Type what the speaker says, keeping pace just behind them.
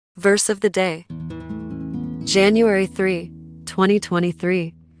Verse of the day, January 3,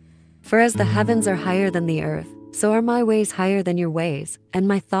 2023. For as the heavens are higher than the earth, so are my ways higher than your ways, and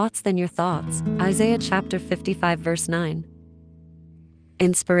my thoughts than your thoughts. Isaiah chapter 55 verse 9.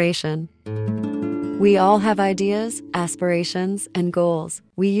 Inspiration. We all have ideas, aspirations, and goals.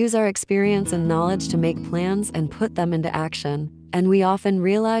 We use our experience and knowledge to make plans and put them into action, and we often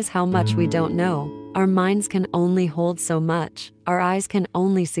realize how much we don't know. Our minds can only hold so much, our eyes can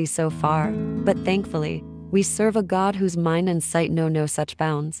only see so far, but thankfully, we serve a God whose mind and sight know no such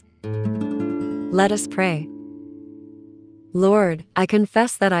bounds. Let us pray. Lord, I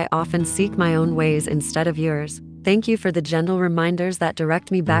confess that I often seek my own ways instead of yours. Thank you for the gentle reminders that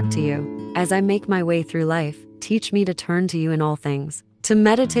direct me back to you. As I make my way through life, teach me to turn to you in all things, to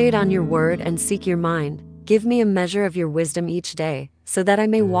meditate on your word and seek your mind. Give me a measure of your wisdom each day, so that I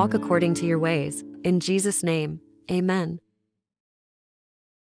may walk according to your ways. In Jesus' name, amen.